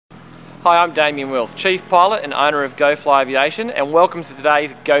Hi, I'm Damien Wills, Chief Pilot and owner of GoFly Aviation, and welcome to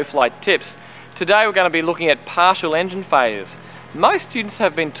today's GoFly Tips. Today we're going to be looking at partial engine failures. Most students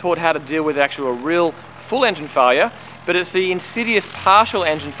have been taught how to deal with actual real full engine failure, but it's the insidious partial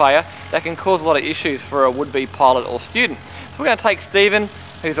engine failure that can cause a lot of issues for a would-be pilot or student. So we're going to take Stephen,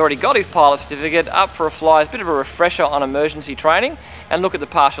 who's already got his pilot certificate, up for a fly as a bit of a refresher on emergency training and look at the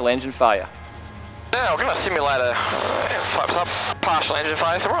partial engine failure. Now we're going to simulate a partial engine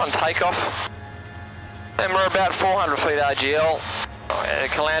failure. So we're on takeoff and we're about 400 feet RGL. At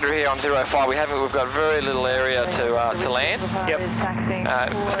Caloundra here on 05, we've got very little area to land. Yep.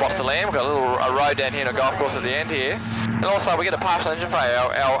 Spots to land. We've got a road down here and a golf course at the end here. And also we get a partial engine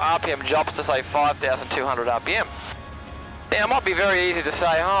failure. Our RPM drops to say 5,200 RPM. Now it might be very easy to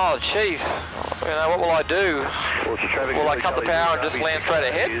say, oh geez, you know, what will I do? Will I cut the power and just land straight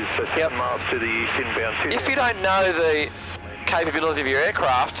ahead? Yep. If you don't know the capabilities of your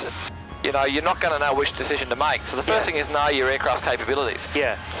aircraft, you know, you're not going to know which decision to make. So the first thing is know your aircraft's capabilities.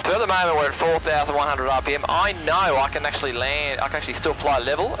 Yeah. So at the moment we're at 4,100 RPM. I know I can actually land, I can actually still fly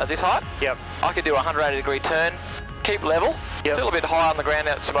level at this height. Yep. I can do a 180-degree turn, keep level, still a bit high on the ground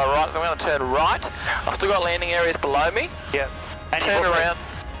out to my right, so I'm going to turn right. I've still got landing areas below me. Yep. And turn around.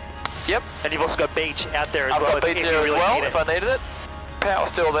 Yep. And you've also got beach out there as well. I've got beach there as well if I needed it.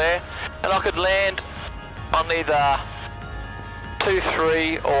 Power's still there. And I could land on either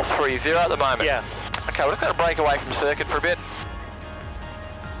 2-3 or 3-0 at the moment. Yeah. Okay, we're just going to break away from circuit for a bit.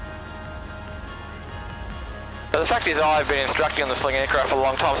 But the fact is I've been instructing on the sling aircraft for a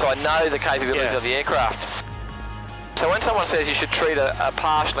long time, so I know the capabilities of the aircraft. So when someone says you should treat a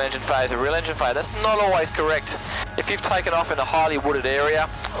partial engine failure as a real engine failure, that's not always correct. If you've taken off in a highly wooded area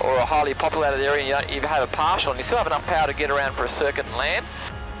or a highly populated area and you have a partial and you still have enough power to get around for a circuit and land,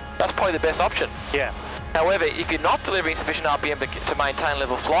 that's probably the best option. Yeah. However, if you're not delivering sufficient RPM to maintain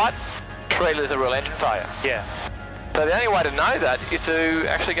level flight, treat it as a real engine failure. Yeah. So the only way to know that is to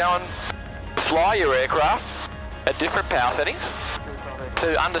actually go and fly your aircraft at different power settings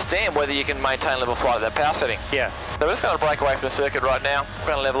to understand whether you can maintain level flight at that power setting. Yeah. So we're just going to break away from the circuit right now.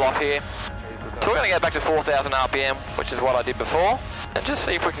 We're going to level off here. So we're going to go back to 4,000 RPM, which is what I did before, and just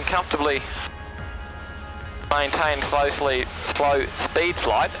see if we can comfortably maintain slow speed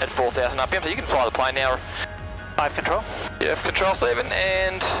flight at 4,000 RPM. So you can fly the plane now. I have control. You have control, Stephen.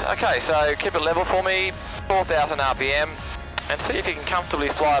 And okay, so keep it level for me, 4,000 RPM, and see if you can comfortably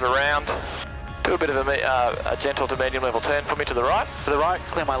fly it around. Do a bit of a gentle to medium level turn for me to the right. To the right,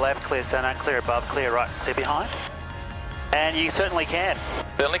 clear my left, clear centre, clear above, clear right, clear behind. And you certainly can.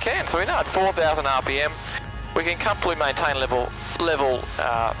 Certainly can. So we know at 4,000 RPM, we can comfortably maintain level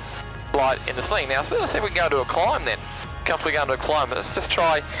flight in the sling. Now, so let's see if we can go into a climb then. Comfortably go into a climb. But let's just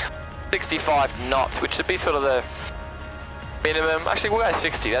try 65 knots, which would be sort of the minimum. Actually, we'll go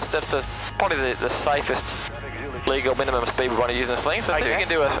 60. That's probably the safest legal minimum speed we want to use in a sling. So see if we can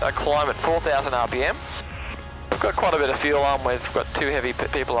do a climb at 4,000 RPM. We've got quite a bit of fuel on. We've got 2 heavy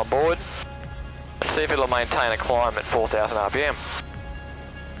people on board. Let's see if it'll maintain a climb at 4,000 RPM.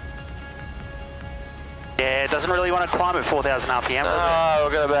 Yeah, it doesn't really want to climb at 4,000 RPM, does it?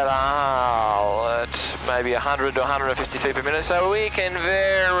 We've got about maybe 100 to 150 feet per minute, so we can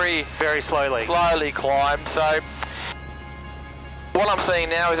very slowly climb. So what I'm seeing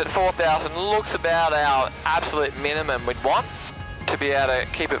now is at 4,000 looks about our absolute minimum we'd want to be able to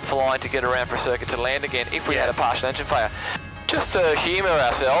keep it flying to get around for a circuit to land again if we had a partial engine failure. Just to humour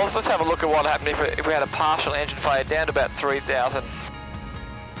ourselves, let's have a look at what happened if we had a partial engine failure down to about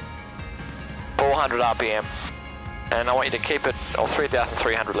 3,400 RPM. And I want you to keep it, or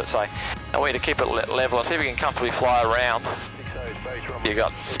 3,300 let's say. I want you to keep it level and see if you can comfortably fly around.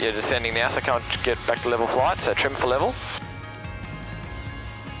 You're descending now, so come and get back to level flight, so trim for level.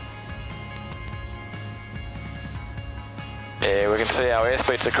 Yeah, we can see our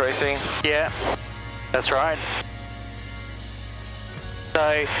airspeed's decreasing. Yeah, that's right.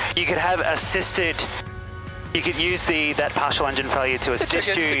 So you could have assisted, you could use that partial engine failure to assist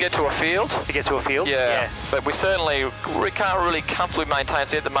you. To get to a field. To get to a field? Yeah. But we can't really comfortably maintain,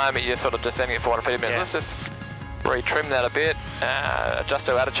 so at the moment you're sort of descending at 400 feet a minute. Let's just re-trim that a bit, adjust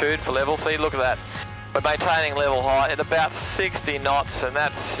our attitude for level. See, look at that. We're maintaining level height at about 60 knots, and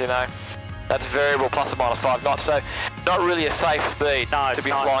that's, you know, that's variable plus or minus 5 knots, so not really a safe speed to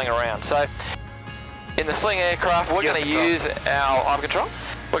be flying around. So in the sling aircraft, we're going to use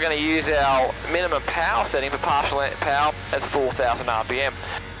we're going to use our minimum power setting for partial power as 4,000 RPM.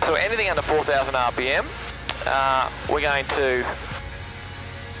 So anything under 4,000 RPM, we're going to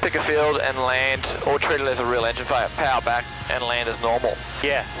pick a field and land, or treat it as a real engine failure, power back and land as normal.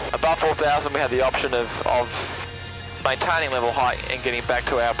 Yeah. Above 4,000 we have the option of maintaining level height and getting back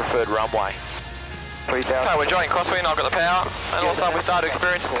to our preferred runway. 3,000. Okay, we're joining crosswind, I've got the power, and all of a sudden we start to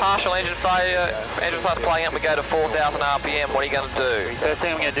experience partial engine failure. Engine starts playing up, we go to 4,000 RPM. What are you going to do? First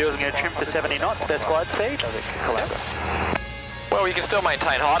thing I'm going to do is I'm going to trim for 70 knots, best glide speed. Well, you can still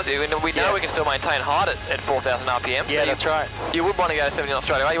maintain height. We know we can still maintain height at 4,000 RPM. Yeah, so that's right. You would want to go 70 knots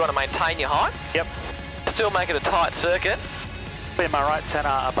straight away. You want to maintain your height. Yep. Still make it a tight circuit. Be my right,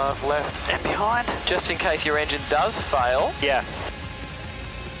 centre, above, left, and behind. Just in case your engine does fail. Yeah.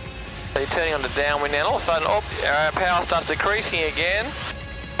 So you're turning on the downwind now, and all of a sudden, our power starts decreasing again.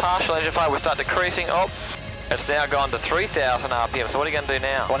 Partial engine failure will start decreasing. It's now gone to 3,000 RPM. So what are you going to do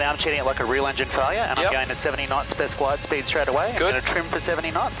now? Well, now I'm treating it like a real engine failure, and I'm going to 70 knots best glide speed straight away. Good. I'm going to trim for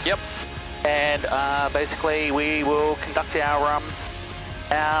 70 knots. Yep. And basically, we will conduct our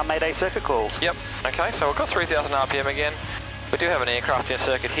Mayday circuit calls. Yep. Okay, so we've got 3,000 RPM again. We do have an aircraft in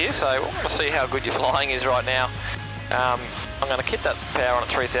circuit here, so we're going to see how good your flying is right now. I'm going to keep that power on at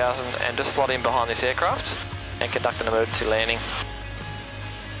 3,000 and just slot in behind this aircraft and conduct an emergency landing.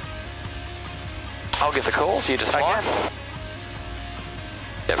 I'll give the call, so you just fly. Okay.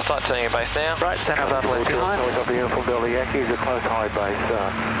 Yep, start turning your base now. Right, centre, above, left, behind. From Delhi Yankee is a close high base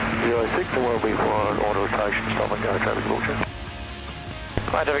 06 and we'll be flying on rotation, stop and go traffic launcher.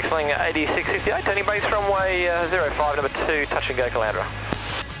 Right, traffic flying 8668, turning base runway 05, number 2, touch and go Calandra.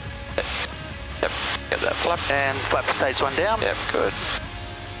 Yep, get that flap. And flap for stage 1 down. Yep, good.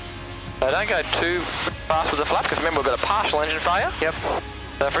 So don't go too fast with the flap, because remember we've got a partial engine failure. Yep.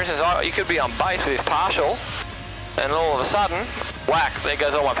 So for instance, you could be on base with this partial, and all of a sudden, whack, there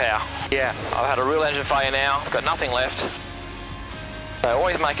goes all my power. Yeah. I've had a real engine failure now, I've got nothing left. So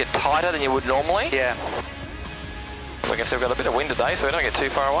always make it tighter than you would normally. Yeah. We can see we've got a bit of wind today, so we don't get too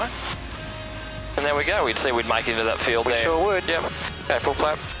far away. And there we go, we'd see we'd make it into that field there. Sure would. Yep. Okay, full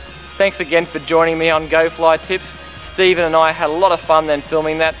flap. Thanks again for joining me on GoFly Tips. Stephen and I had a lot of fun then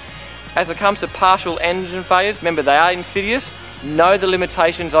filming that. As it comes to partial engine failures, remember they are insidious. Know the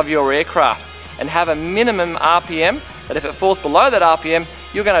limitations of your aircraft and have a minimum RPM that if it falls below that RPM,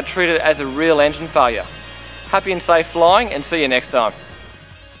 you're going to treat it as a real engine failure. Happy and safe flying, and see you next time.